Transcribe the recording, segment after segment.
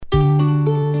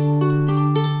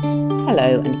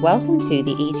Hello and welcome to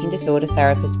the Eating Disorder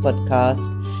Therapist podcast.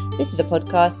 This is a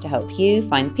podcast to help you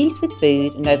find peace with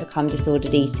food and overcome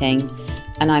disordered eating.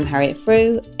 And I'm Harriet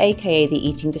Frew, aka the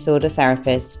Eating Disorder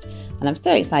Therapist. And I'm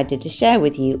so excited to share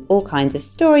with you all kinds of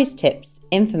stories, tips,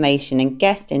 information and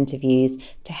guest interviews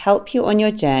to help you on your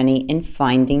journey in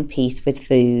finding peace with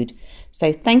food.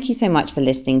 So thank you so much for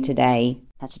listening today.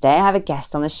 Now today I have a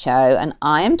guest on the show and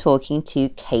I am talking to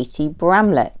Katie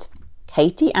Bramlett.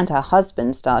 Katie and her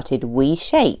husband started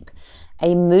WeShape,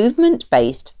 a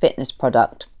movement-based fitness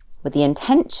product with the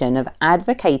intention of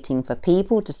advocating for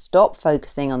people to stop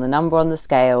focusing on the number on the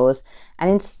scales and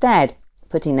instead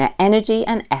putting their energy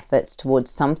and efforts towards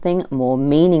something more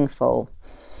meaningful.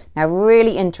 Now,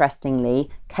 really interestingly,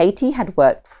 Katie had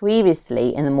worked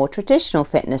previously in the more traditional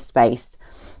fitness space,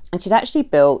 and she'd actually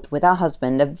built with her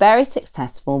husband a very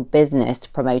successful business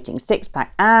promoting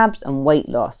six-pack abs and weight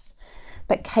loss.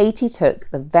 But Katie took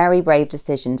the very brave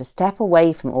decision to step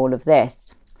away from all of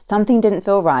this. Something didn't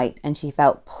feel right and she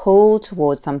felt pulled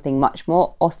towards something much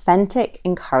more authentic,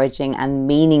 encouraging and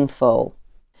meaningful,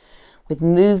 with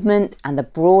movement and the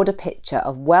broader picture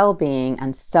of well-being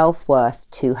and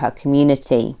self-worth to her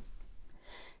community.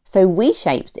 So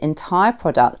WeShape's entire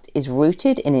product is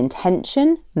rooted in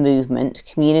intention, movement,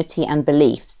 community and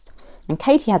beliefs. And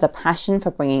Katie has a passion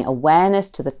for bringing awareness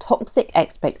to the toxic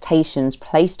expectations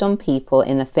placed on people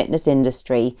in the fitness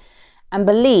industry and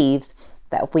believes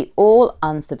that if we all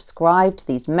unsubscribe to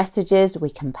these messages, we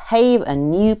can pave a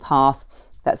new path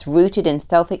that's rooted in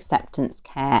self-acceptance,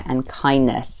 care and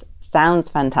kindness. Sounds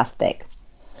fantastic.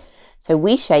 So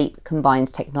WeShape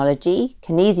combines technology,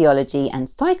 kinesiology and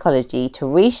psychology to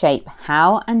reshape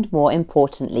how and, more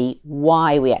importantly,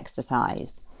 why we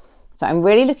exercise. So I'm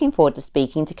really looking forward to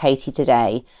speaking to Katie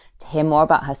today to hear more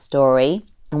about her story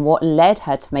and what led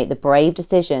her to make the brave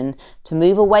decision to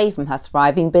move away from her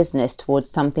thriving business towards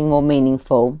something more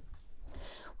meaningful.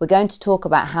 We're going to talk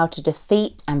about how to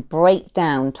defeat and break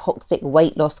down toxic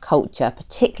weight loss culture,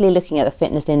 particularly looking at the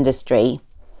fitness industry.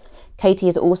 Katie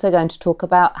is also going to talk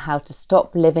about how to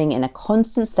stop living in a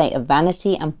constant state of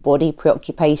vanity and body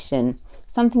preoccupation,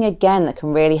 something again that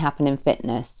can really happen in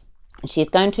fitness. And she's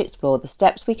going to explore the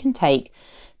steps we can take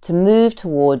to move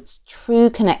towards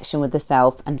true connection with the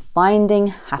self and finding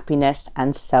happiness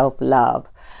and self-love.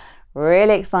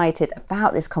 Really excited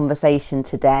about this conversation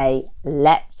today.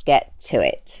 Let's get to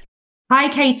it. Hi,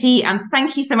 Katie, and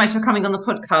thank you so much for coming on the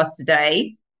podcast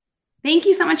today. Thank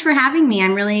you so much for having me.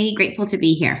 I'm really grateful to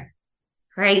be here.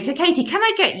 Great. So, Katie, can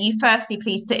I get you firstly,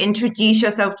 please, to introduce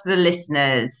yourself to the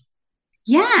listeners?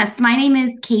 Yes, my name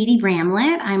is Katie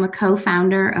Bramlett. I'm a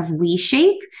co-founder of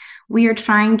WeShape. We are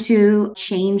trying to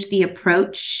change the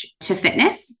approach to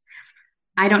fitness.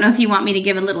 I don't know if you want me to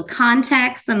give a little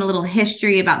context and a little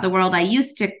history about the world I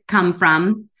used to come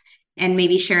from and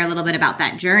maybe share a little bit about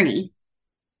that journey.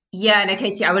 Yeah, no,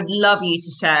 Katie, I would love you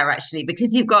to share actually,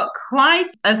 because you've got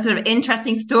quite a sort of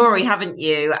interesting story, haven't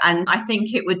you? And I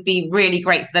think it would be really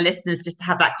great for the listeners just to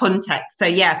have that context. So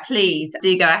yeah, please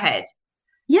do go ahead.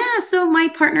 Yeah, so my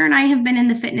partner and I have been in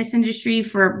the fitness industry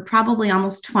for probably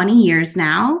almost 20 years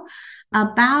now.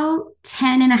 About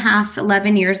 10 and a half,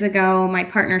 11 years ago, my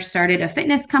partner started a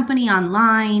fitness company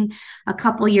online. A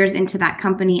couple years into that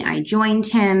company, I joined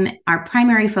him. Our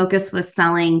primary focus was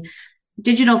selling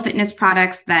digital fitness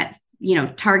products that,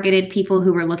 targeted people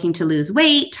who were looking to lose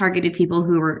weight, targeted people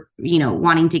who were,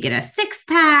 wanting to get a six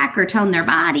pack or tone their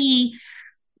body.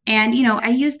 And, I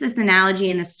use this analogy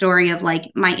in the story of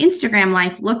like my Instagram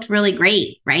life looked really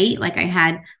great, right? Like I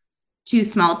had two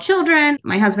small children.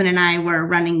 My husband and I were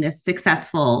running this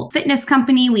successful fitness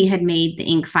company. We had made the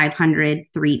Inc. 500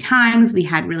 3 times. We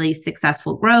had really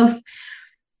successful growth.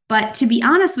 But to be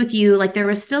honest with you, like there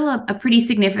was still a pretty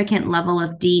significant level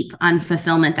of deep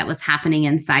unfulfillment that was happening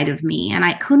inside of me. And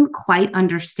I couldn't quite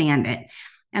understand it.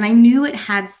 And I knew it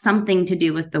had something to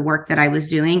do with the work that I was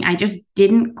doing. I just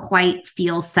didn't quite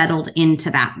feel settled into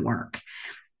that work.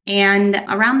 And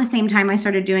around the same time, I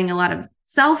started doing a lot of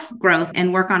self-growth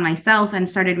and work on myself and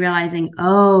started realizing,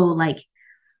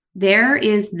 there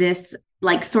is this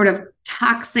like sort of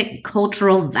toxic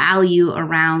cultural value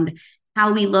around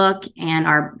how we look and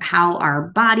how our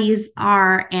bodies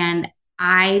are. And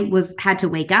I had to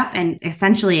wake up and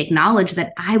essentially acknowledge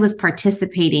that I was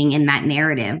participating in that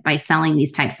narrative by selling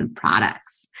these types of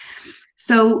products.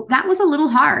 So that was a little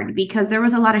hard because there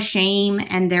was a lot of shame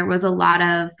and there was a lot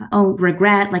of,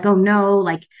 regret, like, oh no,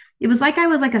 like it was like I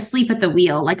was like asleep at the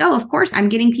wheel. Like, oh, of course I'm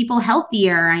getting people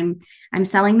healthier. I'm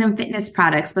selling them fitness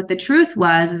products. But the truth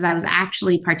is I was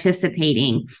actually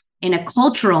participating in a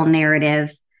cultural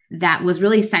narrative that was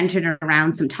really centered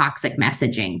around some toxic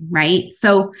messaging, right?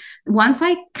 So once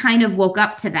I kind of woke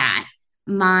up to that,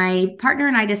 my partner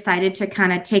and I decided to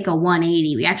kind of take a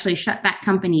 180. We actually shut that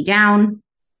company down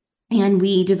and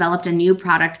we developed a new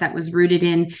product that was rooted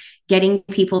in getting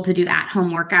people to do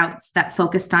at-home workouts that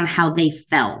focused on how they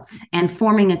felt and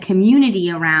forming a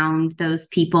community around those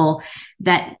people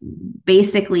that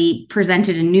basically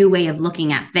presented a new way of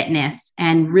looking at fitness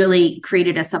and really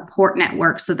created a support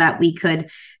network so that we could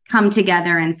come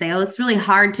together and say, oh, it's really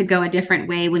hard to go a different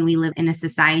way when we live in a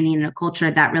society and a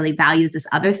culture that really values this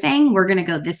other thing. We're going to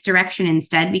go this direction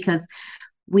instead because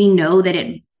we know that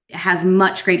it has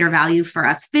much greater value for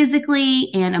us physically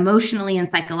and emotionally and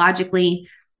psychologically.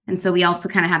 And so we also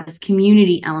kind of have this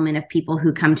community element of people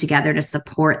who come together to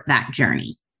support that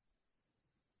journey.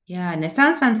 Yeah, and it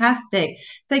sounds fantastic.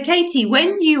 So, Katie,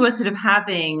 when you were sort of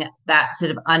having that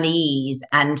sort of unease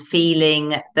and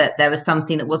feeling that there was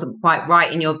something that wasn't quite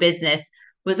right in your business,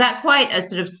 was that quite a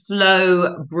sort of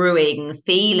slow brewing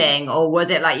feeling? Or was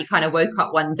it like you kind of woke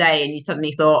up one day and you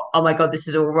suddenly thought, oh my God, this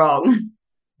is all wrong?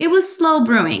 It was slow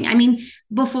brewing. I mean,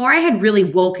 before I had really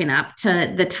woken up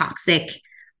to the toxic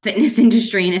fitness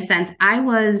industry, in a sense,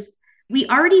 we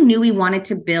already knew we wanted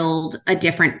to build a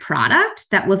different product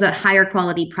that was a higher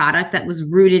quality product that was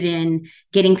rooted in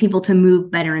getting people to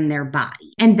move better in their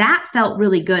body. And that felt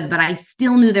really good, but I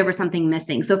still knew there was something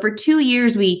missing. So for 2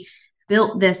 years, we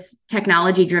built this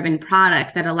technology-driven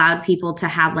product that allowed people to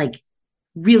have like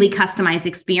really customized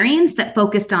experience that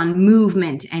focused on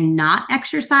movement and not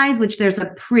exercise, which there's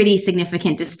a pretty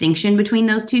significant distinction between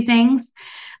those two things.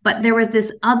 But there was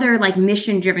this other like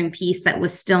mission-driven piece that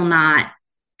was still not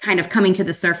kind of coming to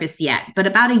the surface yet. But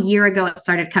about a year ago, it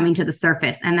started coming to the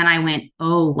surface. And then I went,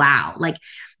 oh, wow, like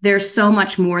there's so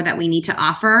much more that we need to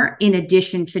offer in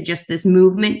addition to just this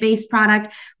movement-based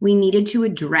product. We needed to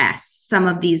address some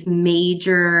of these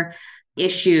major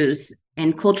issues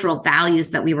and cultural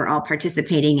values that we were all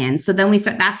participating in. So then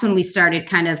that's when we started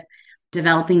kind of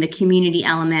developing the community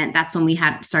element. That's when we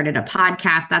had started a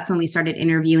podcast. That's when we started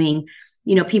interviewing,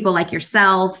 people like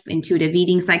yourself, intuitive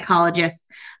eating psychologists,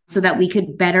 so that we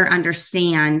could better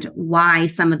understand why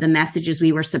some of the messages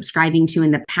we were subscribing to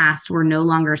in the past were no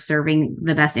longer serving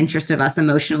the best interest of us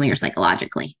emotionally or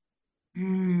psychologically.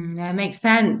 That makes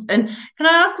sense. And can I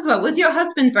ask as well, was your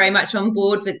husband very much on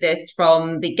board with this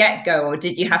from the get-go, or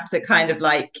did you have to kind of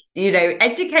like,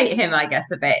 educate him, I guess,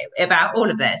 a bit about all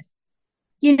of this?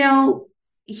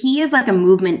 He is like a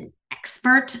movement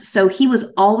expert. So he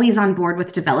was always on board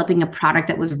with developing a product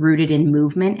that was rooted in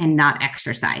movement and not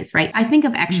exercise, right? I think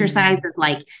of exercise as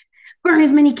like burn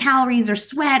as many calories or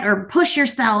sweat or push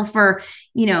yourself or,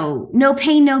 no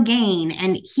pain, no gain.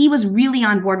 And he was really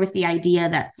on board with the idea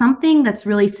that something that's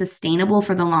really sustainable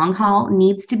for the long haul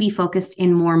needs to be focused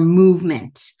in more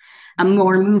movement, a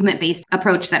more movement-based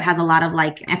approach that has a lot of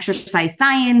like exercise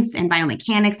science and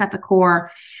biomechanics at the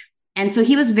core. And so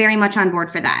he was very much on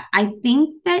board for that. I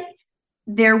think that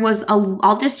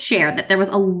I'll just share that there was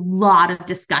a lot of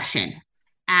discussion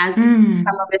as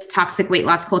some of this toxic weight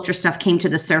loss culture stuff came to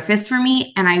the surface for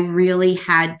me. And I really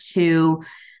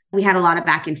we had a lot of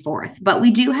back and forth, but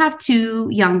we do have 2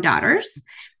 young daughters.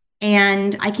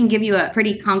 And I can give you a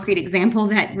pretty concrete example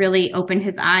that really opened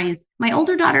his eyes. My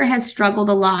older daughter has struggled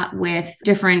a lot with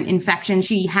different infections.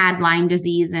 She had Lyme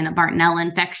disease and a Bartonella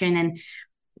infection. And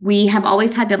we have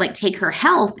always had to like take her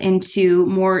health into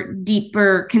more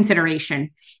deeper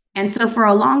consideration. And so for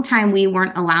a long time, we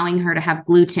weren't allowing her to have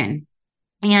gluten.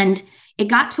 And it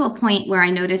got to a point where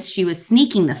I noticed she was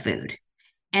sneaking the food.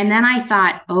 And then I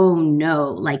thought, oh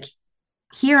no, like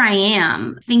here I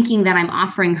am thinking that I'm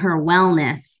offering her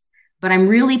wellness, but I'm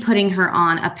really putting her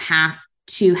on a path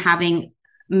to having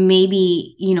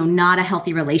maybe, not a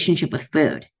healthy relationship with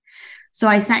food. So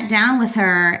I sat down with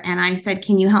her and I said,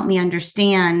 can you help me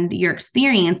understand your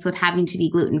experience with having to be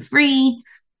gluten-free?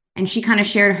 And she kind of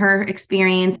shared her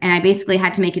experience. And I basically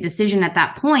had to make a decision at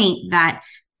that point that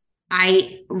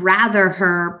I rather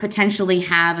her potentially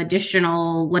have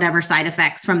additional whatever side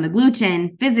effects from the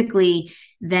gluten physically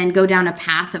than go down a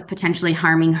path of potentially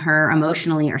harming her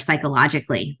emotionally or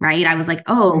psychologically, right? I was like,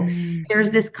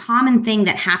 there's this common thing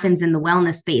that happens in the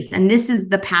wellness space. And this is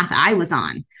the path I was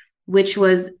on, which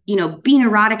was, be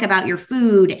neurotic about your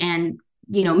food and,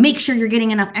 make sure you're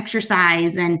getting enough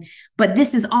exercise. But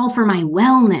this is all for my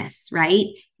wellness, right?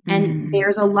 And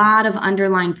there's a lot of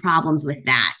underlying problems with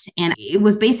that. And it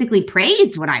was basically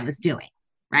praised what I was doing,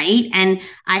 right? And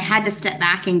I had to step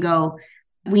back and go,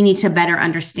 we need to better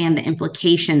understand the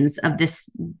implications of this,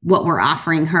 what we're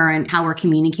offering her and how we're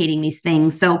communicating these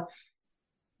things. So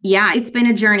yeah, it's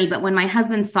been a journey. But when my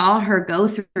husband saw her go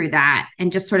through that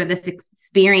and just sort of this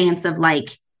experience of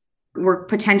like, we're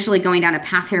potentially going down a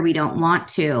path here we don't want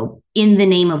to in the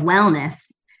name of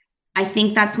wellness, I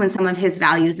think that's when some of his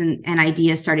values and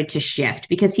ideas started to shift,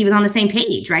 because he was on the same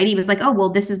page, right? He was like, oh, well,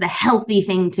 this is the healthy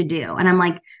thing to do. And I'm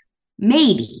like,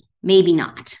 maybe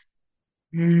not.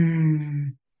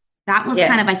 That was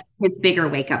kind of, I think, his bigger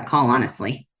wake up call,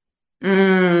 honestly.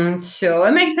 Sure.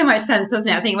 It makes so much sense, doesn't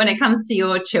it? I think when it comes to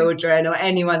your children or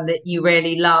anyone that you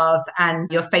really love and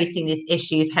you're facing these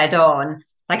issues head on,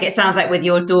 like it sounds like with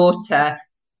your daughter,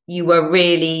 you were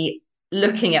really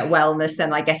looking at wellness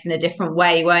then, I guess, in a different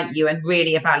way, weren't you? And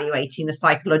really evaluating the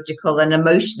psychological and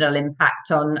emotional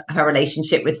impact on her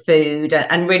relationship with food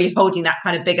and really holding that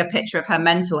kind of bigger picture of her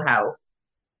mental health.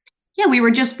 Yeah, we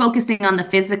were just focusing on the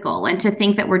physical, and to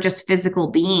think that we're just physical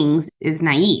beings is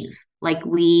naive. Like,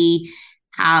 we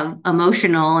have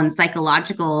emotional and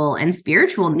psychological and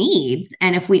spiritual needs.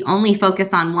 And if we only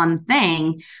focus on one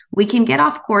thing, we can get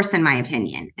off course, in my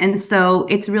opinion. And so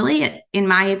it's really, in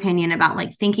my opinion, about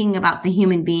like thinking about the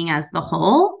human being as the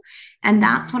whole. And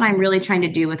that's what I'm really trying to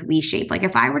do with WeShape. Like,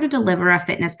 if I were to deliver a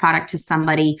fitness product to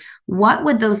somebody, what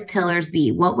would those pillars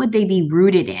be? What would they be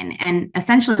rooted in? And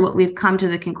essentially what we've come to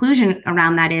the conclusion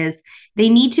around that is they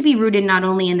need to be rooted not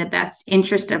only in the best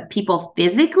interest of people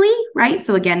physically, right?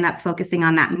 So again, that's focusing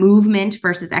on that movement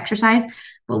versus exercise,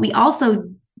 but we also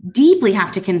deeply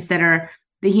have to consider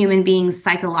the human being's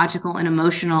psychological and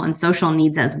emotional and social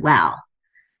needs as well.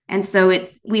 And so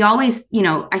we always,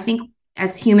 I think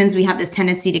as humans, we have this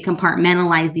tendency to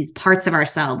compartmentalize these parts of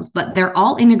ourselves, but they're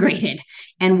all integrated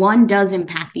and one does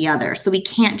impact the other. So we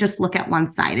can't just look at one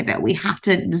side of it. We have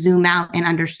to zoom out and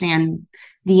understand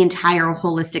the entire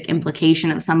holistic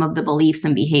implication of some of the beliefs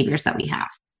and behaviors that we have.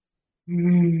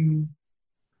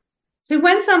 So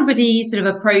when somebody sort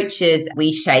of approaches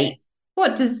WeShape,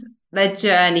 what does their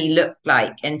journey look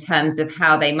like in terms of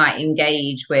how they might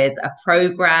engage with a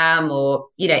program, or,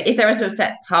 is there a sort of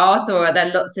set path, or are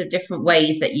there lots of different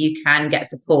ways that you can get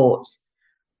support?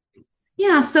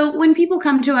 Yeah. So when people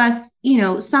come to us,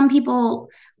 some people,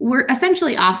 we're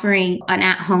essentially offering an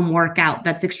at-home workout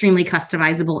that's extremely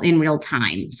customizable in real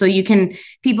time. So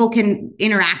people can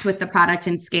interact with the product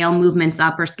and scale movements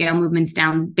up or scale movements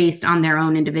down based on their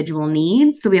own individual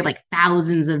needs. So we have like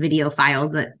thousands of video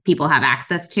files that people have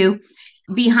access to.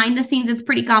 Behind the scenes, it's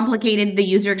pretty complicated. The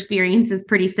user experience is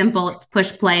pretty simple. It's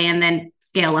push play and then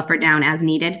scale up or down as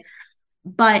needed.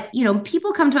 But,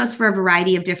 people come to us for a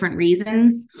variety of different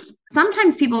reasons.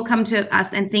 Sometimes people come to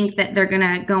us and think that they're going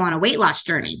to go on a weight loss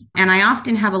journey. And I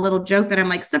often have a little joke that I'm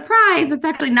like, surprise, it's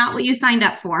actually not what you signed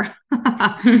up for.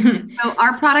 So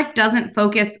our product doesn't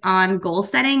focus on goal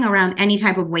setting around any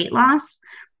type of weight loss.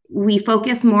 We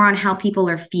focus more on how people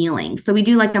are feeling. So we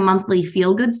do like a monthly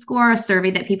feel good score, a survey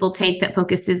that people take that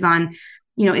focuses on,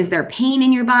 is there pain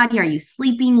in your body? Are you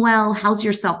sleeping well? How's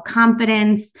your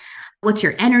self-confidence? What's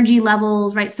your energy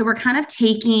levels, right? So we're kind of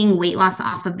taking weight loss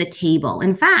off of the table.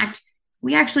 In fact,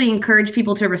 we actually encourage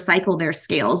people to recycle their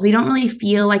scales. We don't really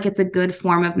feel like it's a good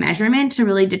form of measurement to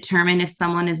really determine if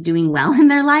someone is doing well in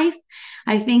their life.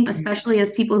 I think especially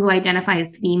as people who identify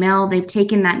as female, they've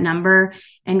taken that number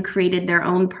and created their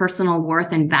own personal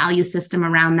worth and value system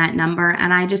around that number.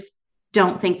 And I just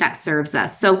don't think that serves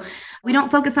us. So we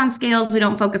don't focus on scales. We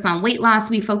don't focus on weight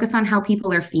loss. We focus on how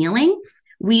people are feeling.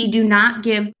 We do not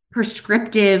give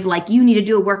prescriptive, like you need to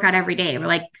do a workout every day. We're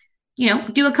like,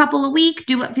 do a couple a week,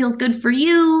 do what feels good for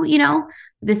you.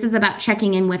 This is about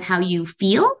checking in with how you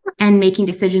feel and making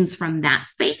decisions from that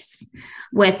space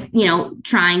with,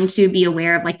 trying to be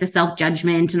aware of like the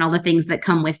self-judgment and all the things that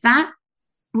come with that.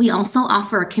 We also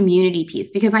offer a community piece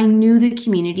because I knew the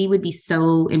community would be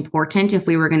so important if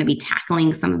we were going to be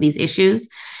tackling some of these issues.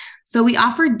 So we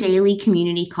offer daily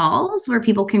community calls where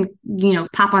people can,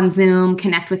 pop on Zoom,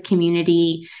 connect with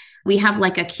community. We have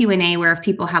like a Q&A where if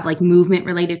people have like movement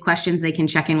related questions, they can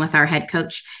check in with our head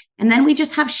coach. And then we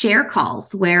just have share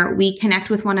calls where we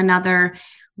connect with one another.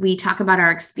 We talk about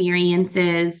our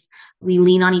experiences. We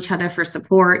lean on each other for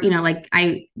support. Like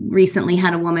I recently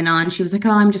had a woman on, she was like,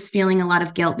 oh, I'm just feeling a lot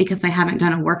of guilt because I haven't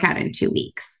done a workout in 2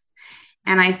 weeks.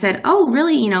 And I said, oh,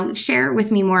 really? Share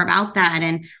with me more about that.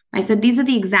 And I said, these are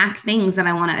the exact things that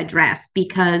I want to address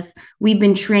because we've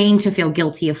been trained to feel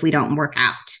guilty if we don't work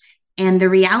out. And the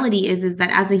reality is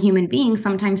that as a human being,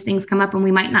 sometimes things come up and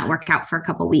we might not work out for a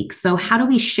couple of weeks. So how do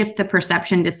we shift the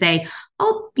perception to say,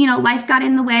 oh, life got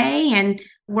in the way and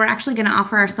we're actually going to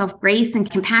offer ourselves grace and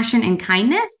compassion and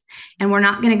kindness. And we're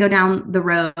not going to go down the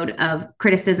road of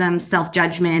criticism,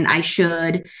 self-judgment, I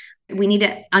should. We need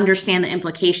to understand the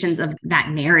implications of that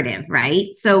narrative, right?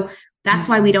 So that's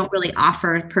why we don't really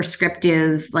offer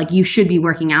prescriptive, like you should be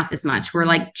working out this much. We're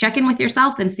like, check in with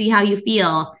yourself and see how you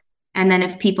feel. And then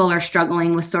if people are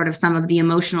struggling with sort of some of the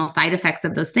emotional side effects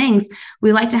of those things,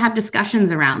 we like to have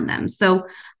discussions around them. So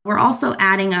We're also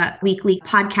adding a weekly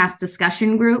podcast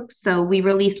discussion group. So we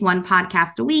release one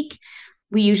podcast a week.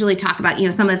 We usually talk about,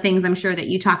 some of the things I'm sure that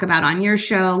you talk about on your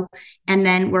show. And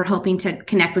then we're hoping to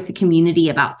connect with the community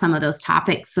about some of those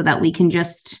topics so that we can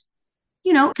just,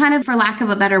 kind of, for lack of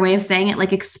a better way of saying it,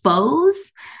 like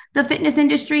expose the fitness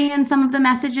industry and some of the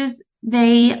messages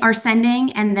they are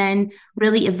sending, and then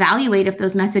really evaluate if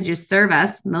those messages serve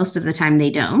us. Most of the time they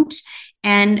don't.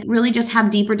 And really just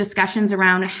have deeper discussions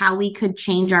around how we could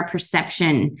change our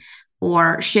perception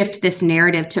or shift this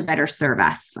narrative to better serve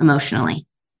us emotionally.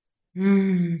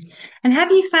 And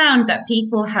have you found that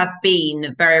people have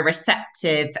been very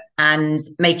receptive and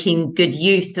making good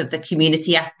use of the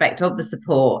community aspect of the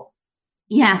support?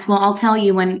 Yes. Well, I'll tell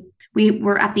you, when we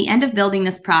were at the end of building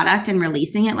this product and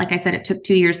releasing it, like I said, it took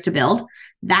 2 years to build.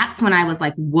 That's when I was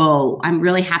like, whoa, I'm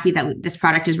really happy that this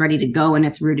product is ready to go and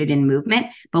it's rooted in movement.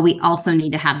 But we also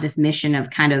need to have this mission of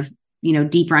kind of,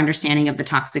 deeper understanding of the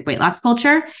toxic weight loss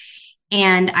culture.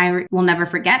 And I will never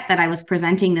forget that I was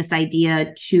presenting this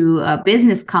idea to a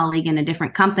business colleague in a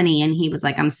different company. And he was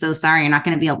like, I'm so sorry, you're not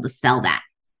going to be able to sell that.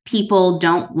 People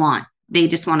they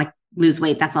just want to lose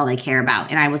weight. That's all they care about.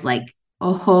 And I was like,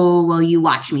 oh, well, you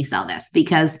watch me sell this,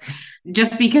 because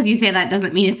just because you say that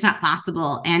doesn't mean it's not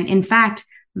possible. And in fact,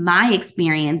 my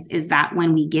experience is that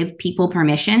when we give people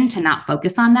permission to not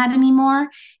focus on that anymore,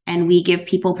 and we give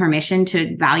people permission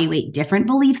to evaluate different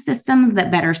belief systems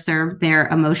that better serve their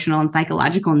emotional and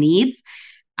psychological needs,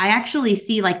 I actually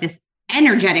see like this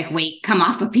energetic weight come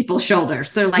off of people's shoulders.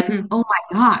 They're like, oh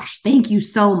my gosh, thank you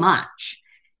so much.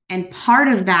 And part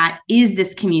of that is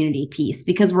this community piece,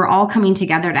 because we're all coming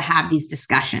together to have these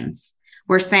discussions.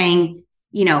 We're saying,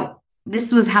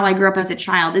 this was how I grew up as a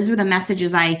child. These were the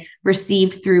messages I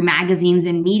received through magazines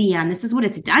and media, and this is what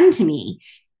it's done to me.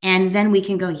 And then we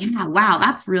can go, yeah, wow,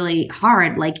 that's really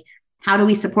hard. Like, how do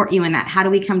we support you in that? How do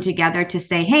we come together to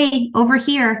say, hey, over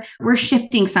here, we're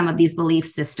shifting some of these belief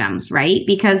systems, right?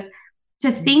 Because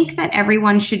to think that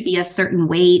everyone should be a certain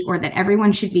weight, or that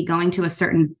everyone should be going to a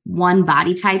certain one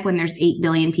body type when there's 8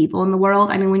 billion people in the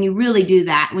world. I mean, when you really do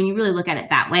that, when you really look at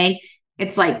it that way,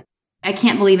 it's like, I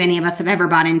can't believe any of us have ever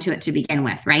bought into it to begin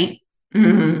with, right?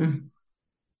 Mm-hmm.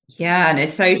 Yeah, and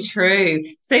it's so true.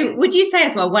 So would you say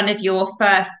as well, one of your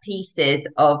first pieces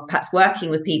of perhaps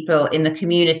working with people in the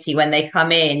community when they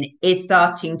come in is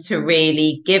starting to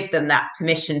really give them that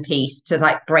permission piece to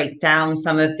like break down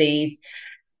some of these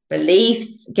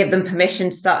beliefs, give them permission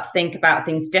to start to think about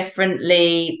things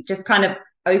differently, just kind of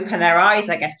open their eyes,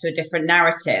 I guess, to a different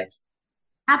narrative?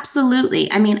 Absolutely.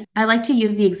 I mean, I like to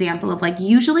use the example of like,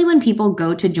 usually when people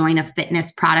go to join a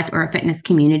fitness product or a fitness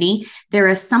community, there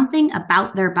is something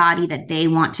about their body that they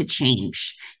want to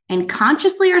change. And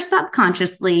consciously or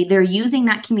subconsciously, they're using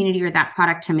that community or that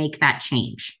product to make that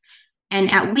change. And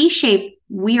at WeShape,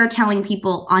 we are telling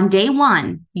people on day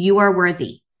one, you are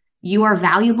worthy. You are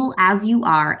valuable as you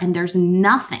are, and there's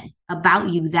nothing about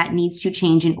you that needs to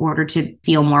change in order to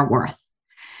feel more worth.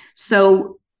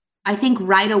 So I think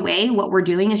right away, what we're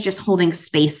doing is just holding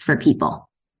space for people.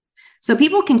 So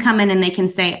people can come in and they can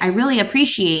say, I really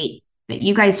appreciate that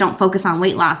you guys don't focus on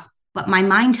weight loss, but my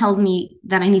mind tells me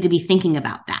that I need to be thinking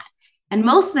about that. And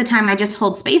most of the time, I just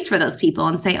hold space for those people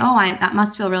and say, that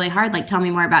must feel really hard. Like, tell me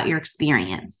more about your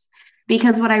experience.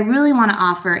 Because what I really want to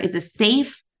offer is a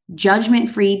safe,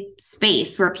 judgment-free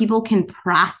space where people can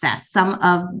process some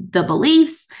of the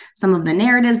beliefs, some of the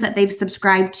narratives that they've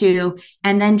subscribed to,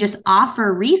 and then just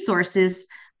offer resources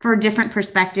for a different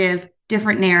perspective,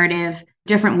 different narrative,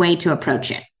 different way to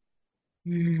approach it.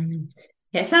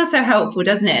 Yeah, it sounds so helpful,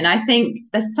 doesn't it? And I think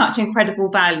there's such incredible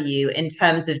value in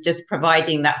terms of just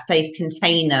providing that safe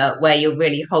container where you're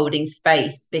really holding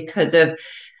space, because of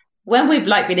when we've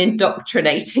like been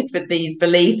indoctrinated with these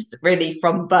beliefs really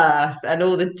from birth and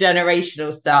all the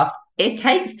generational stuff, it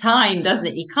takes time, doesn't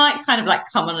it? You can't kind of like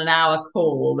come on an hour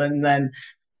call and then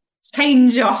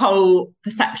change your whole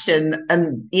perception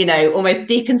and, almost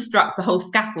deconstruct the whole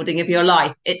scaffolding of your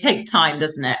life. It takes time,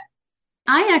 doesn't it?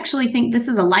 I actually think this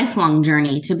is a lifelong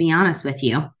journey, to be honest with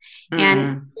you.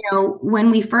 And,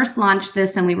 when we first launched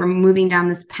this and we were moving down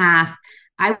this path,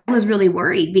 I was really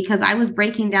worried because I was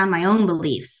breaking down my own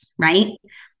beliefs, right?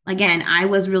 Again, I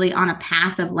was really on a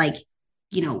path of like,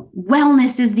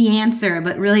 wellness is the answer,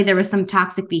 but really there was some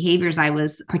toxic behaviors I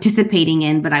was participating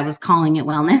in, but I was calling it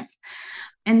wellness.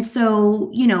 And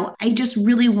so, I just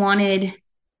really wanted,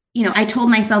 I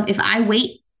told myself, if I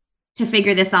wait to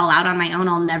figure this all out on my own,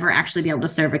 I'll never actually be able to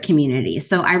serve a community.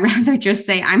 So I rather just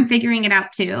say, I'm figuring it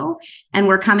out too. And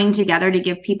we're coming together to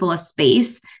give people a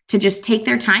space to just take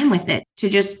their time with it, to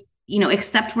just,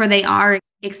 accept where they are,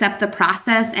 accept the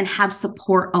process, and have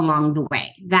support along the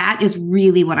way. That is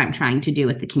really what I'm trying to do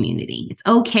with the community. It's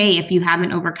okay if you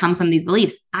haven't overcome some of these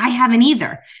beliefs. I haven't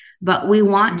either, but we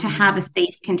want to have a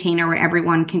safe container where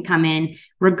everyone can come in,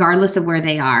 regardless of where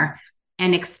they are,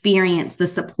 and experience the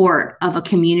support of a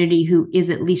community who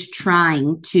is at least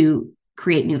trying to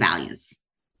create new values.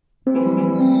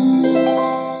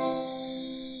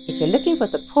 If you're looking for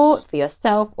support for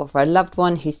yourself or for a loved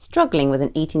one who's struggling with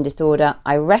an eating disorder,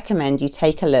 I recommend you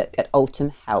take a look at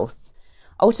Ultim Health.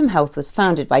 Ultim Health was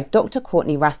founded by Dr.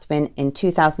 Courtney Raspin in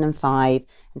 2005,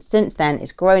 and since then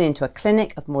it's grown into a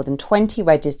clinic of more than 20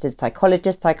 registered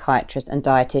psychologists, psychiatrists and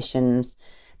dietitians.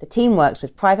 The team works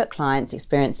with private clients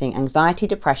experiencing anxiety,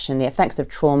 depression, the effects of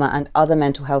trauma and other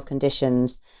mental health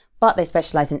conditions, but they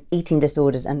specialise in eating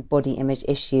disorders and body image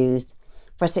issues.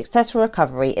 For a successful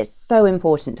recovery, it's so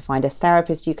important to find a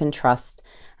therapist you can trust,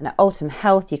 and at Ultim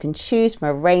Health you can choose from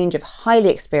a range of highly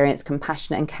experienced,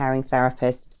 compassionate and caring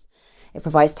therapists. It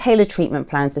provides tailored treatment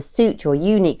plans to suit your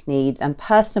unique needs and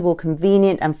personable,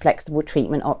 convenient and flexible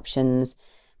treatment options.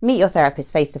 Meet your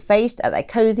therapist face-to-face at their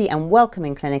cosy and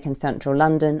welcoming clinic in central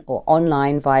London or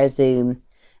online via Zoom.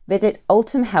 Visit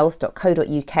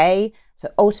ultimhealth.co.uk, so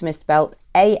Ultim is spelled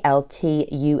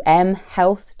ALTUM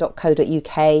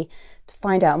health.co.uk, to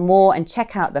find out more and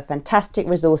check out the fantastic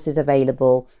resources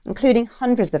available, including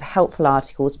hundreds of helpful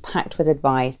articles packed with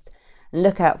advice. And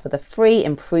look out for the free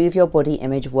Improve Your Body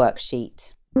Image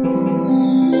worksheet.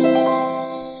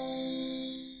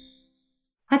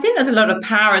 I think there's a lot of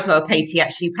power as well, Katie,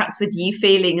 actually, perhaps with you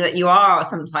feeling that you are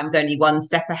sometimes only one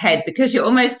step ahead, because you're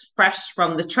almost fresh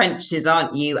from the trenches,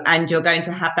 aren't you? And you're going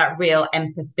to have that real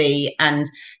empathy and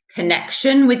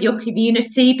connection with your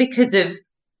community because of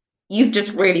you've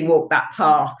just really walked that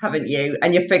path, haven't you?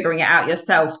 And you're figuring it out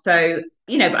yourself. So,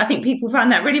 I think people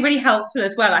found that really, really helpful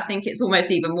as well. I think it's almost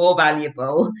even more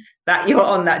valuable that you're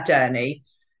on that journey.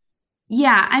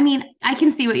 Yeah, I mean, I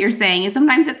can see what you're saying. And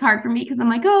sometimes it's hard for me because I'm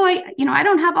like, I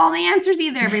don't have all the answers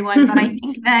either, everyone. But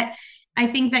I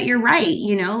think that you're right.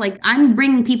 Like I'm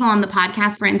bringing people on the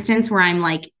podcast, for instance, where I'm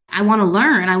like, I want to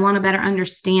learn, I want to better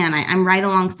understand. I'm right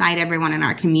alongside everyone in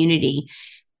our community.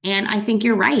 And I think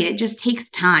you're right. It just takes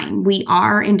time. We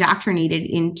are indoctrinated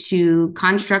into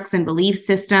constructs and belief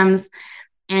systems,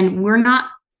 and we're not,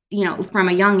 from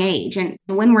a young age. And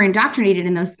when we're indoctrinated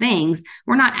in those things,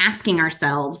 we're not asking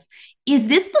ourselves, is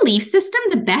this belief system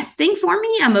the best thing for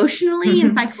me emotionally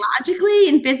and psychologically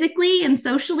and physically and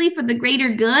socially for the greater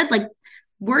good? Like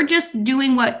we're just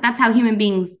doing that's how human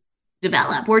beings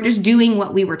develop. We're just doing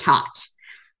what we were taught.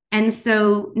 And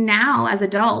so now as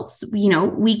adults,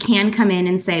 we can come in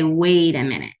and say, wait a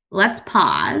minute, let's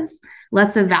pause.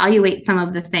 Let's evaluate some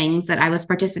of the things that I was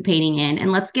participating in.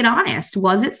 And let's get honest.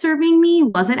 Was it serving me?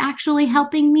 Was it actually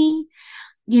helping me?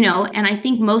 And I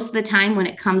think most of the time when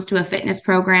it comes to a fitness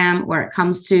program or it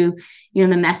comes to, the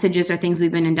messages or things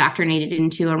we've been indoctrinated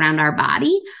into around our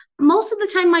body, most of the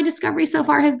time my discovery so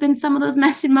far has been most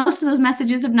of those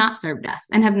messages have not served us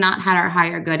and have not had our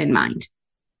higher good in mind.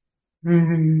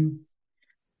 Mm-hmm.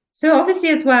 So obviously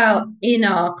as well, in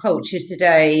our culture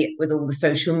today, with all the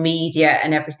social media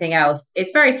and everything else,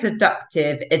 it's very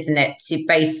seductive, isn't it, to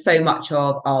base so much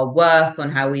of our worth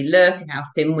on how we look and how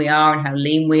thin we are and how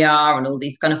lean we are and all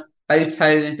these kind of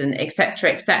photos and et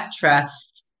cetera, et cetera.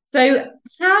 So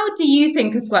how do you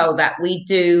think as well that we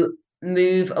do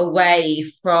move away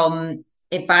from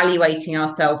evaluating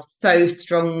ourselves so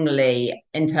strongly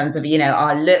in terms of,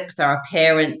 our looks, our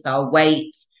appearance, our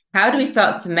weight? How do we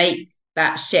start to make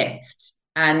that shift?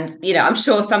 And, I'm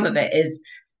sure some of it is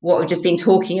what we've just been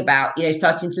talking about,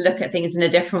 starting to look at things in a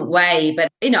different way. But,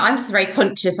 I'm just very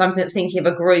conscious. I'm thinking of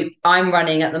a group I'm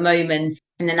running at the moment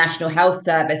in the National Health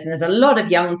Service, and there's a lot of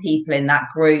young people in that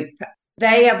group.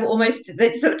 They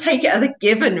sort of take it as a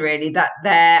given, really, that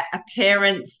their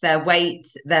appearance, their weight,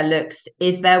 their looks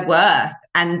is their worth.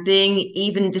 And being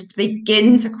even just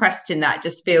begin to question that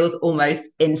just feels almost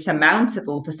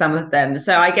insurmountable for some of them.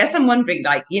 So I guess I'm wondering,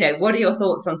 what are your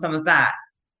thoughts on some of that?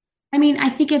 I mean, I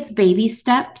think it's baby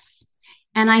steps.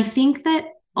 And I think that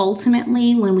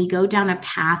ultimately, when we go down a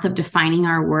path of defining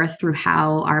our worth through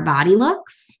how our body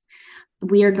looks,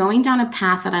 we are going down a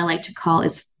path that I like to call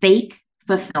is fake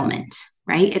fulfillment,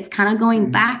 right? It's kind of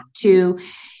going back to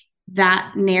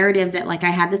that narrative that like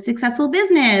I had the successful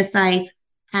business, I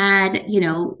had,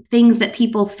 things that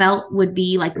people felt would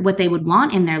be like what they would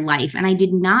want in their life. And I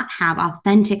did not have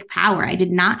authentic power. I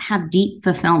did not have deep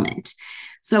fulfillment.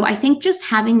 So I think just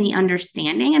having the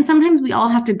understanding, and sometimes we all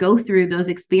have to go through those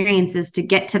experiences to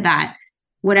get to that,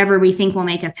 whatever we think will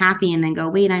make us happy, and then go,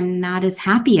 wait, I'm not as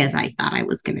happy as I thought I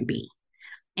was going to be.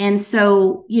 And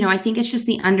so, I think it's just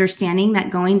the understanding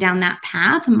that going down that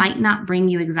path might not bring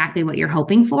you exactly what you're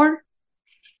hoping for.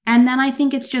 And then I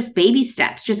think it's just baby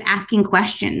steps, just asking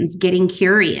questions, getting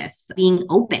curious, being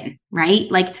open,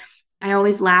 right? Like I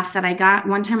always laugh that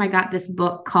one time I got this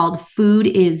book called Food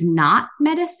is Not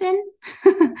Medicine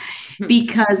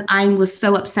because I was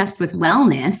so obsessed with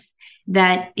wellness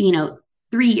that,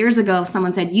 3 years ago, if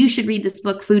someone said, you should read this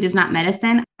book, Food is Not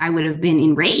Medicine, I would have been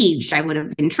enraged. I would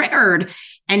have been triggered.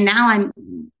 And now I'm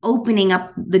opening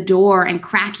up the door and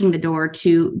cracking the door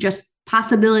to just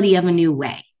possibility of a new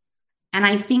way. And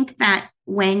I think that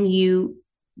when you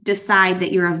decide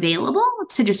that you're available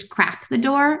to just crack the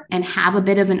door and have a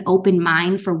bit of an open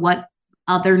mind for what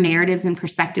other narratives and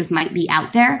perspectives might be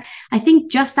out there, I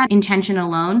think just that intention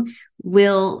alone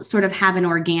will sort of have an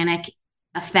organic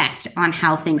effect on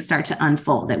how things start to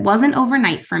unfold. It wasn't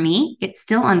overnight for me. It's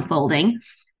still unfolding,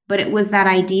 but it was that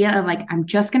idea of like, I'm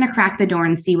just going to crack the door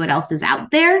and see what else is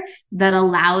out there that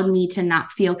allowed me to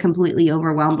not feel completely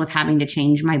overwhelmed with having to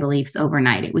change my beliefs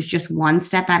overnight. It was just one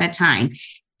step at a time.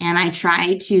 And I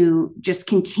try to just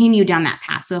continue down that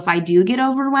path. So if I do get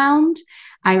overwhelmed,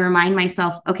 I remind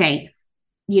myself, okay,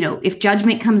 if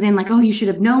judgment comes in like, oh, you should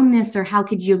have known this, or how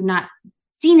could you have not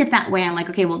seen it that way? I'm like,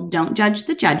 okay, well, don't judge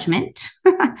the judgment.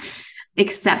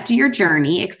 Accept your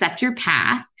journey, accept your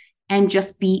path, and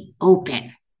just be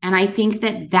open. And I think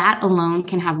that alone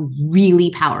can have really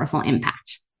powerful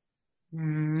impact.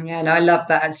 Yeah, no, I love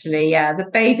that actually. Yeah, the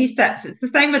baby steps, it's the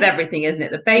same with everything, isn't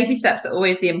it? The baby steps are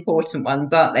always the important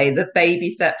ones, aren't they? The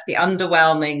baby steps, the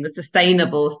underwhelming, the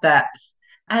sustainable steps.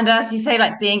 And as you say,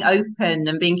 like being open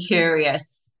and being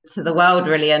curious to the world,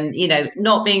 really, and,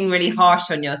 not being really harsh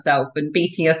on yourself and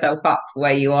beating yourself up for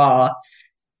where you are.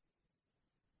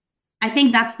 I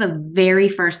think that's the very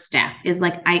first step is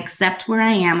like, I accept where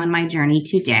I am on my journey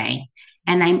today,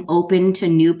 and I'm open to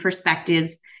new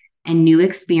perspectives and new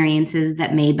experiences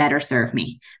that may better serve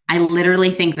me. I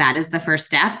literally think that is the first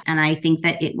step. And I think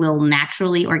that it will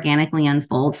naturally, organically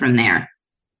unfold from there.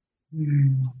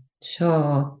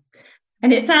 Sure.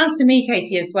 And it sounds to me,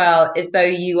 Katie, as well, as though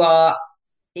you are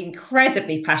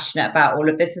incredibly passionate about all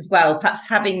of this as well. Perhaps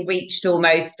having reached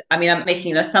almost, I mean, I'm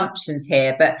making assumptions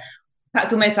here, but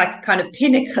perhaps almost like a kind of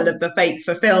pinnacle of the fake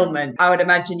fulfillment. I would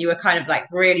imagine you were kind of like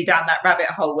really down that rabbit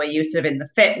hole where you were sort of in the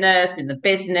fitness, in the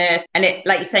business, and it,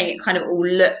 like you're saying, it kind of all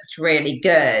looked really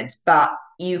good, but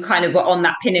you kind of were on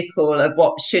that pinnacle of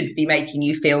what should be making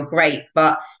you feel great,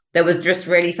 but there was just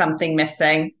really something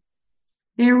missing.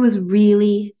 There was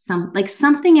really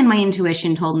something in my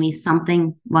intuition told me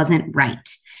something wasn't right.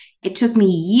 It took me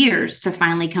years to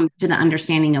finally come to the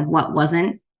understanding of what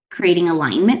wasn't creating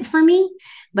alignment for me.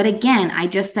 But again, I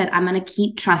just said, I'm going to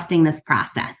keep trusting this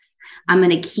process. I'm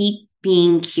going to keep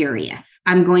being curious.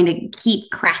 I'm going to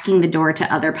keep cracking the door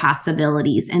to other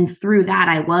possibilities. And through that,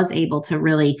 I was able to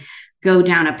really go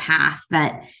down a path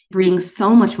that brings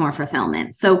so much more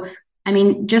fulfillment. So, I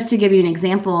mean, just to give you an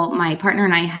example, my partner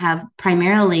and I have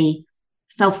primarily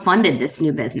self-funded this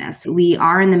new business. We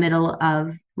are in the middle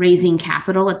of raising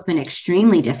capital. It's been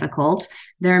extremely difficult.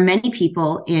 There are many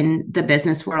people in the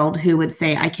business world who would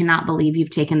say, I cannot believe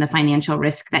you've taken the financial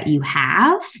risk that you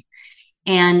have.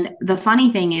 And the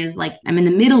funny thing is, like, I'm in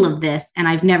the middle of this and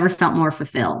I've never felt more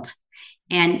fulfilled.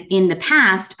 And in the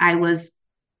past,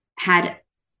 had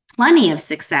plenty of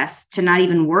success to not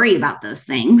even worry about those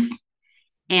things.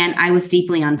 And I was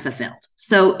deeply unfulfilled.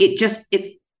 So it's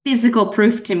physical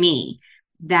proof to me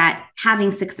that having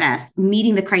success,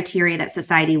 meeting the criteria that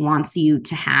society wants you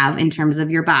to have in terms of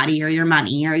your body or your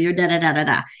money or your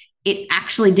it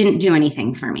actually didn't do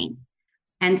anything for me.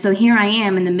 And so here I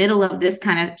am in the middle of this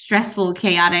kind of stressful,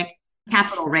 chaotic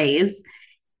capital raise.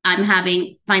 I'm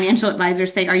having financial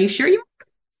advisors say, are you sure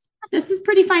this is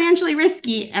pretty financially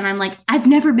risky? And I'm like, I've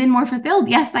never been more fulfilled.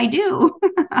 Yes, I do.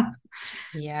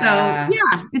 Yeah. So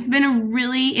yeah, it's been a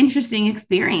really interesting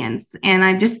experience. And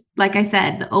I'm just, like I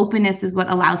said, the openness is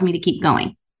what allows me to keep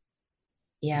going.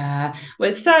 Yeah. Well,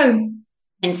 it's so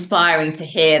inspiring to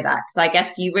hear that, because I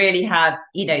guess you really have,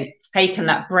 taken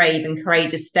that brave and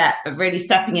courageous step of really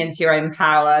stepping into your own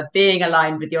power, being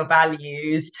aligned with your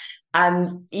values. And,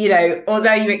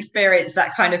 although you experienced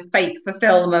that kind of fake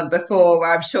fulfillment before,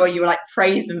 where I'm sure you were like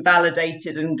praised and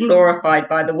validated and glorified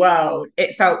by the world,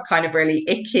 it felt kind of really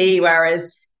icky.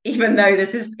 Whereas even though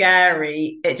this is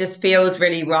scary, it just feels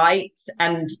really right.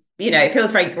 And, it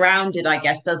feels very grounded, I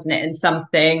guess, doesn't it, in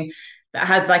something that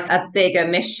has like a bigger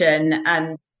mission.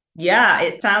 And yeah,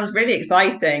 it sounds really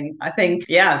exciting. I think,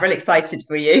 yeah, I'm really excited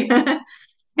for you.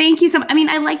 Thank you so much. I mean,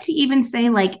 I like to even say,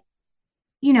 like,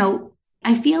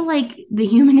 I feel like the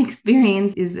human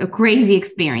experience is a crazy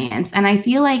experience. And I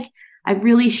feel like I've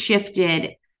really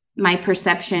shifted my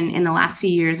perception in the last few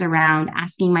years around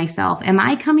asking myself, am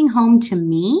I coming home to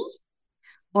me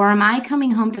or am I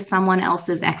coming home to someone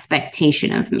else's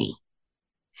expectation of me?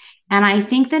 And I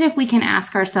think that if we can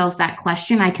ask ourselves that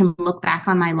question, I can look back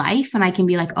on my life and I can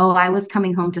be like, oh, I was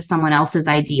coming home to someone else's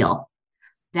ideal.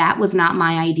 That was not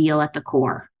my ideal at the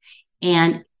core.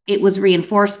 And it was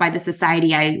reinforced by the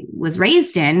society I was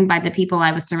raised in, by the people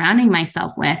I was surrounding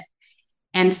myself with.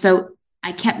 And so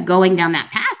I kept going down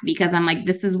that path because I'm like,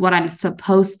 this is what I'm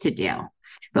supposed to do.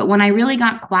 But when I really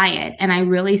got quiet and I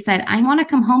really said, I want to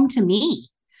come home to me,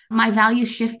 my values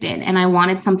shifted and I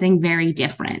wanted something very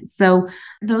different. So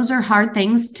those are hard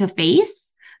things to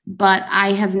face, but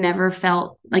I have never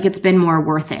felt like it's been more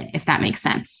worth it, if that makes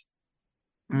sense.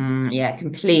 Yeah,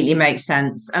 completely makes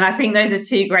sense. And I think those are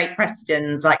two great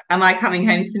questions. Like, am I coming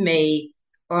home to me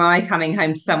or am I coming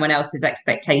home to someone else's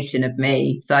expectation of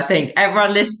me? So I think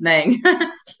everyone listening,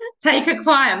 take a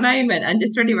quiet moment and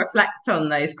just really reflect on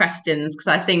those questions, because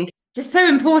I think just so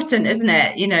important, isn't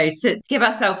it? To give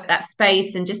ourselves that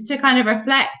space and just to kind of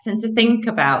reflect and to think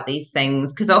about these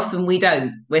things, because often we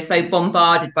don't. We're so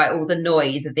bombarded by all the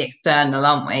noise of the external,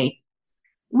 aren't we?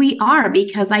 We are,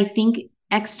 because I think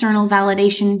external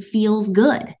validation feels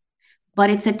good, but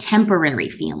it's a temporary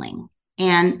feeling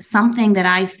and something that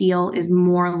I feel is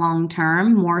more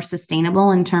long-term, more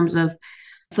sustainable in terms of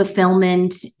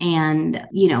fulfillment. And,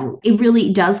 it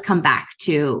really does come back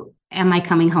to, am I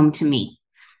coming home to me?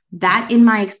 That, in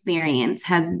my experience,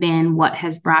 has been what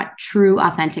has brought true,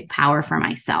 authentic power for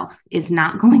myself, is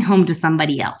not going home to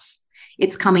somebody else.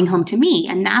 It's coming home to me.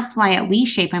 And that's why at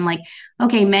WeShape, I'm like,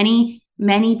 okay,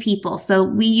 many people. So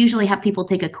we usually have people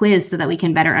take a quiz so that we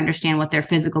can better understand what their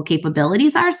physical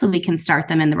capabilities are, so we can start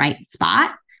them in the right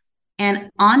spot.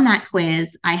 And on that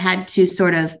quiz, I had to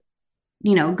sort of,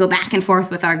 go back and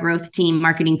forth with our growth team,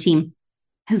 marketing team,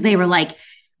 because they were like,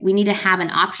 we need to have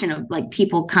an option of like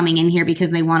people coming in here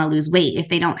because they want to lose weight. If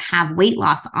they don't have weight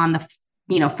loss on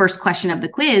the, first question of the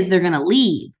quiz, they're going to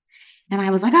leave. And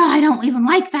I was like, oh, I don't even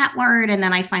like that word. And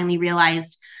then I finally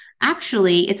realized,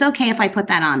 actually, it's okay if I put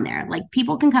that on there. Like,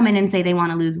 people can come in and say they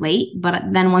want to lose weight, but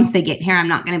then once they get here, I'm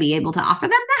not going to be able to offer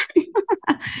them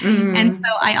that. And so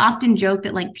I often joke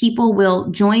that like people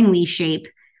will join WeShape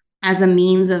as a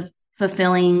means of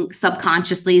fulfilling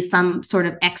subconsciously some sort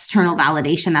of external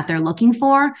validation that they're looking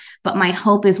for. But my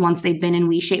hope is once they've been in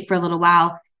WeShape for a little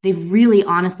while, they've really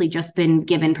honestly just been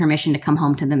given permission to come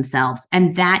home to themselves.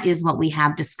 And that is what we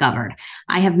have discovered.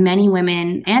 I have many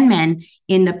women and men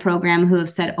in the program who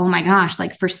have said, oh my gosh,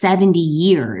 like for 70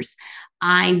 years,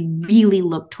 I really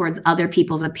look towards other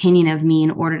people's opinion of me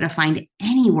in order to find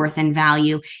any worth and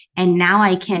value. And now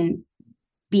I can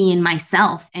be in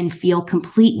myself and feel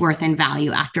complete worth and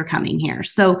value after coming here.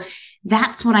 So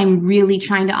that's what I'm really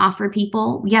trying to offer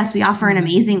people. Yes, we offer an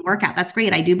amazing workout. That's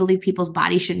great. I do believe people's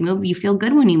bodies should move. You feel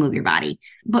good when you move your body,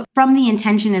 but from the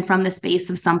intention and from the space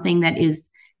of something that is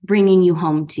bringing you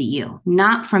home to you,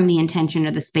 not from the intention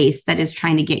or the space that is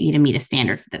trying to get you to meet a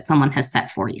standard that someone has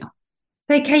set for you.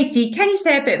 So, Katie, can you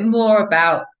say a bit more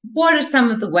about what are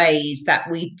some of the ways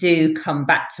that we do come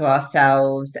back to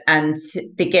ourselves and to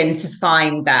begin to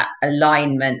find that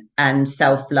alignment and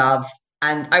self-love?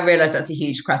 And I realize that's a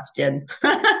huge question,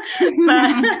 but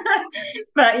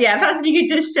yeah, perhaps you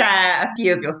could just share a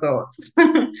few of your thoughts.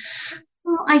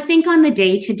 Well, I think on the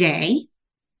day-to-day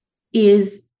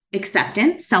is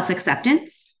acceptance,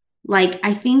 self-acceptance. Like,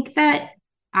 I think that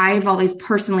I've always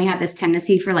personally had this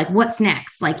tendency for like, what's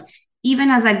next? Like,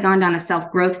 even as I've gone down a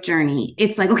self-growth journey,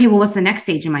 it's like, okay, well, what's the next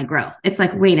stage in my growth? It's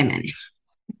like, wait a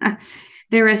minute.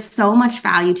 There is so much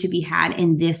value to be had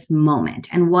in this moment.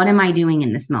 And what am I doing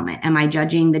in this moment? Am I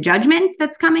judging the judgment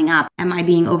that's coming up? Am I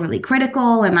being overly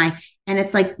critical? And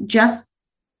it's like just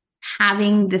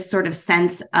having this sort of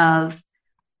sense of,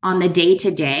 on the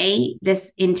day-to-day,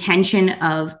 this intention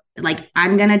of like,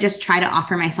 I'm going to just try to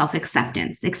offer myself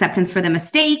acceptance for the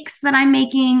mistakes that I'm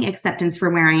making, acceptance for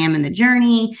where I am in the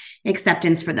journey,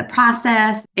 acceptance for the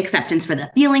process, acceptance for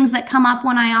the feelings that come up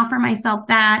when I offer myself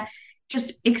that.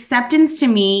 Just acceptance to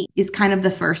me is kind of the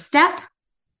first step.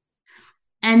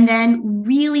 And then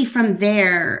really from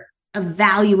there,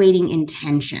 evaluating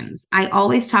intentions. I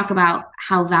always talk about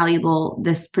how valuable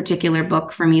this particular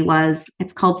book for me was.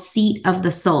 It's called Seat of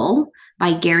the Soul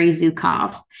by Gary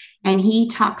Zukov. And he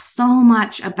talks so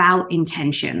much about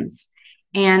intentions.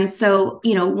 And so,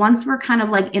 once we're kind of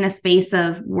like in a space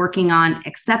of working on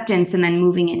acceptance and then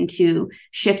moving into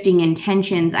shifting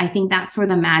intentions, I think that's where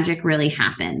the magic really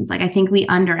happens. Like, I think we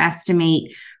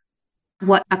underestimate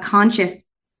what a conscious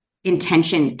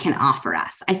intention can offer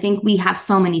us. I think we have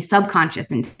so many subconscious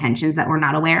intentions that we're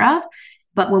not aware of.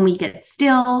 But when we get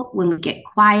still, when we get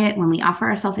quiet, when we offer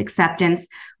ourselves acceptance,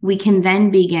 we can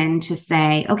then begin to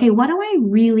say, okay, what do I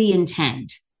really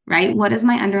intend? Right? What is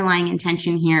my underlying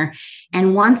intention here?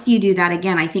 And once you do that,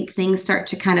 again, I think things start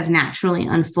to kind of naturally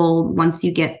unfold once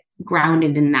you get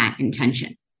grounded in that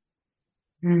intention.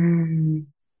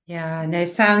 Yeah, no,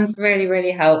 sounds really,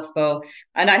 really helpful.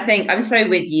 And I think I'm so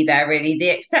with you there, really. The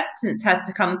acceptance has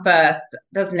to come first,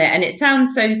 doesn't it? And it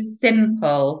sounds so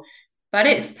simple, but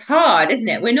it's hard, isn't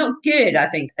it? We're not good, I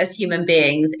think, as human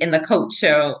beings in the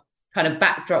cultural kind of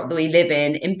backdrop that we live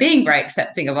in being very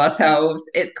accepting of ourselves.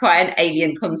 It's quite an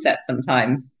alien concept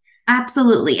sometimes.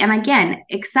 Absolutely. And again,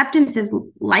 acceptance is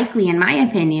likely, in my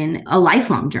opinion, a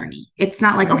lifelong journey. It's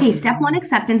not like, okay, step one,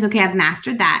 acceptance. Okay, I've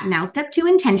mastered that. Now, step two,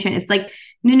 intention. It's like,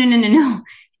 no.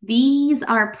 These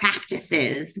are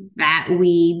practices that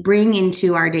we bring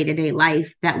into our day-to-day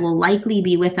life that will likely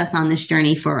be with us on this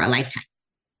journey for a lifetime.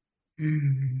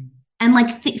 And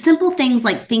like simple things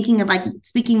like thinking of like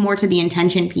speaking more to the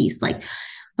intention piece, like,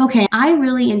 okay, I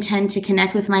really intend to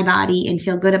connect with my body and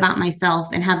feel good about myself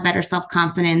and have better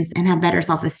self-confidence and have better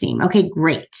self-esteem. Okay,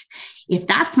 great. If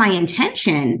that's my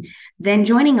intention, then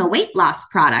joining a weight loss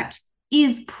product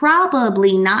is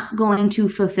probably not going to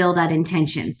fulfill that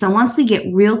intention. So once we get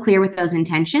real clear with those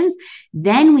intentions,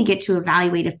 then we get to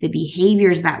evaluate if the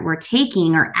behaviors that we're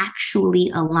taking are actually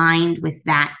aligned with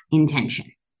that intention.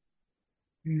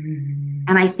 And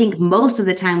I think most of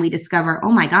the time we discover, oh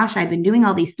my gosh, I've been doing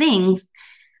all these things,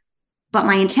 but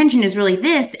my intention is really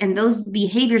this, and those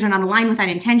behaviors are not aligned with that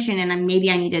intention. And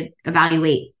maybe I need to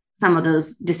evaluate some of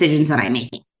those decisions that I'm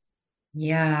making.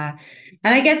 Yeah.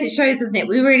 And I guess it shows, doesn't it?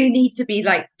 We really need to be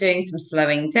like doing some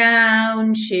slowing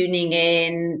down, tuning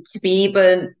in to be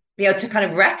able to kind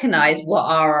of recognize what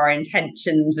are our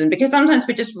intentions. And because sometimes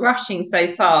we're just rushing so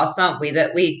fast, aren't we,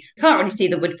 that we can't really see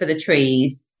the wood for the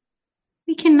trees.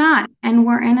 We cannot. And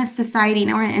we're in a society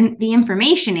now, we're in the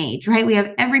information age, right? We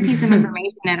have every piece of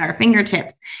information at our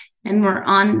fingertips, and we're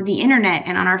on the internet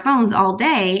and on our phones all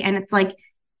day. And it's like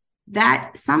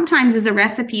that sometimes is a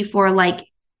recipe for like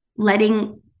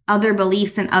letting other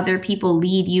beliefs and other people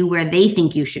lead you where they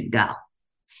think you should go.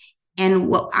 And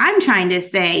what I'm trying to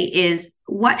say is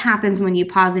what happens when you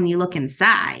pause and you look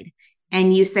inside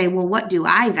and you say, well, what do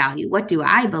I value? What do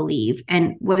I believe?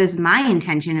 And what is my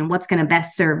intention and what's going to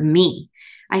best serve me?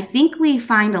 I think we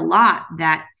find a lot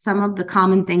that some of the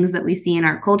common things that we see in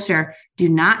our culture do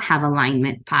not have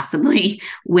alignment possibly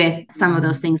with some of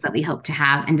those things that we hope to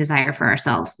have and desire for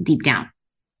ourselves deep down.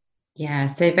 Yeah,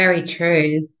 so very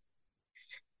true.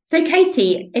 So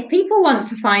Katie, if people want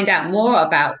to find out more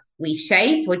about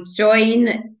WeShape or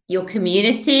join your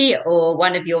community or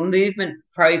one of your movement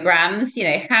programs,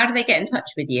 how do they get in touch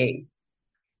with you?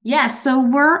 Yes, so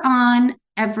we're on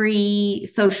every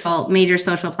major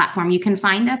social platform. You can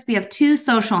find us. We have 2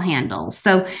 social handles.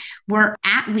 So we're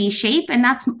at WeShape, and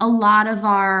that's a lot of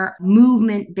our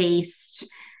movement-based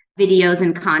videos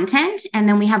and content. And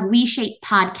then we have WeShape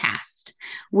Podcast,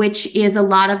 which is a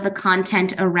lot of the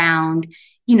content around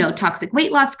toxic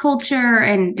weight loss culture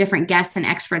and different guests and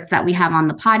experts that we have on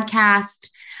the podcast.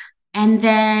 And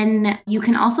then you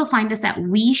can also find us at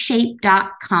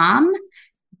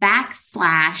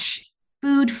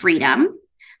WeShape.com/food freedom.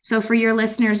 So for your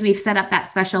listeners, we've set up that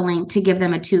special link to give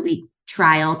them a 2-week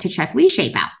trial to check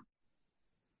WeShape out.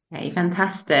 Okay,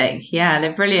 fantastic. Yeah,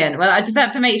 they're brilliant. Well, I just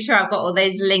have to make sure I've got all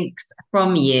those links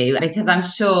from you, because I'm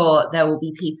sure there will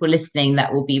be people listening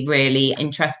that will be really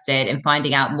interested in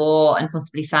finding out more and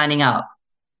possibly signing up.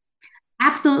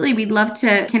 Absolutely. We'd love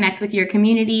to connect with your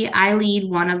community. I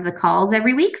lead one of the calls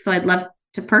every week, so I'd love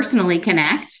to personally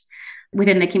connect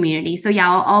within the community. So yeah,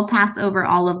 I'll pass over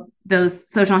all of those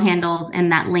social handles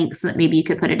and that link so that maybe you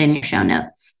could put it in your show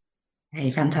notes. Hey,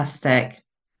 fantastic.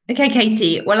 Okay,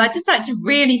 Katie. Well, I'd just like to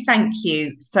really thank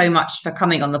you so much for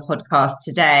coming on the podcast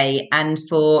today and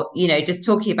for, just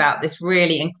talking about this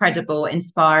really incredible,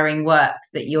 inspiring work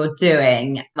that you're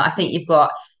doing. I think you've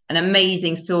got an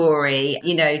amazing story,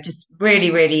 just really,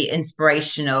 really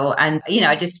inspirational. And,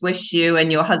 I just wish you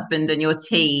and your husband and your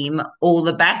team all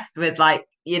the best with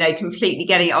completely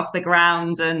getting it off the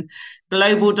ground and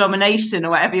global domination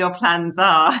or whatever your plans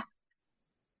are.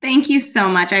 Thank you so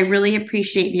much. I really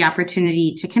appreciate the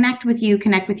opportunity to connect with you,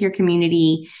 connect with your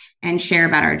community, and share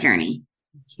about our journey.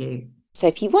 Thank you. So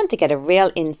if you want to get a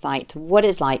real insight to what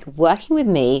it's like working with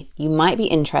me, you might be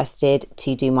interested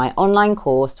to do my online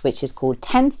course, which is called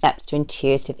 10 Steps to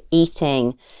Intuitive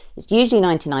Eating. It's usually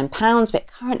 £99, but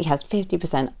currently has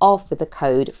 50% off with the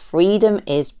code Freedom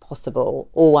is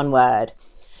Possible, all one word.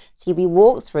 So you'll be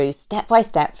walked through step by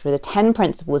step through the 10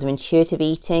 principles of intuitive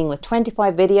eating with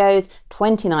 25 videos,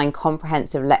 29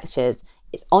 comprehensive lectures.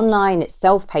 It's online, it's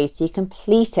self-paced, so you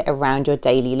complete it around your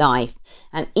daily life.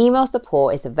 And email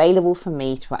support is available from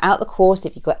me throughout the course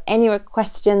if you've got any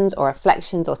questions or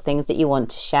reflections or things that you want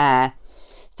to share.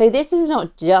 So this is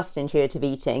not just intuitive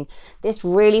eating. This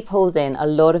really pulls in a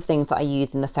lot of things that I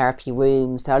use in the therapy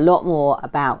room. So a lot more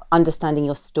about understanding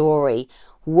your story,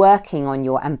 working on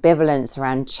your ambivalence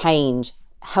around change,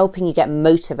 helping you get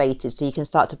motivated so you can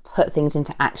start to put things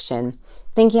into action,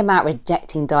 thinking about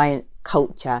rejecting diet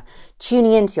culture,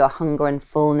 tuning into your hunger and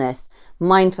fullness,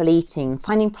 mindful eating,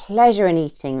 finding pleasure in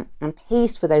eating, and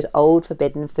peace with those old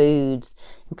forbidden foods,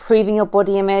 improving your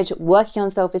body image, working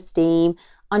on self-esteem,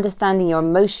 understanding your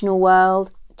emotional world,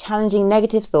 challenging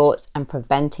negative thoughts, and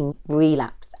preventing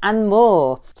relapse, and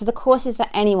more. So the course is for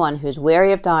anyone who's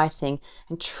weary of dieting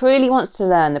and truly wants to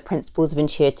learn the principles of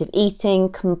intuitive eating,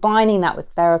 combining that with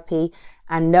therapy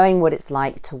and knowing what it's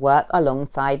like to work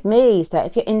alongside me. So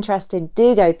if you're interested,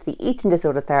 do go to the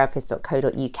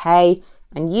eatingdisordertherapist.co.uk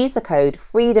and use the code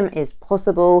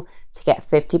FREEDOMISPOSSIBLE to get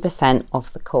 50%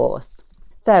 off the course.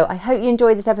 So I hope you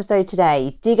enjoyed this episode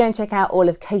today. Do go and check out all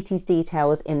of Katie's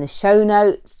details in the show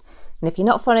notes. And if you're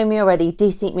not following me already, do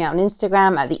seek me out on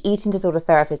Instagram at the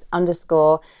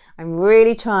eatingdisordertherapist_. I'm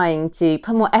really trying to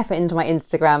put more effort into my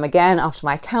Instagram again after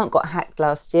my account got hacked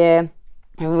last year.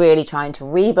 I'm really trying to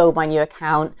rebuild my new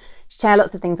account, share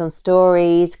lots of things on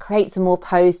stories, create some more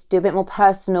posts, do a bit more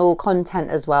personal content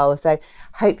as well. So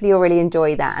hopefully you'll really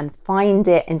enjoy that and find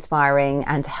it inspiring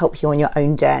and to help you on your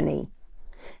own journey.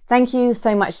 Thank you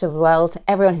so much as well to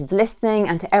everyone who's listening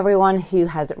and to everyone who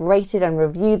has rated and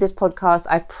reviewed this podcast.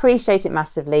 I appreciate it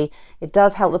massively. It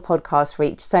does help the podcast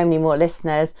reach so many more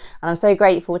listeners. And I'm so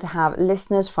grateful to have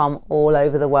listeners from all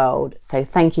over the world. So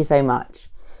thank you so much.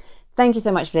 Thank you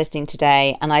so much for listening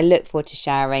today. And I look forward to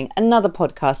sharing another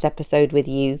podcast episode with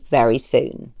you very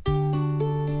soon.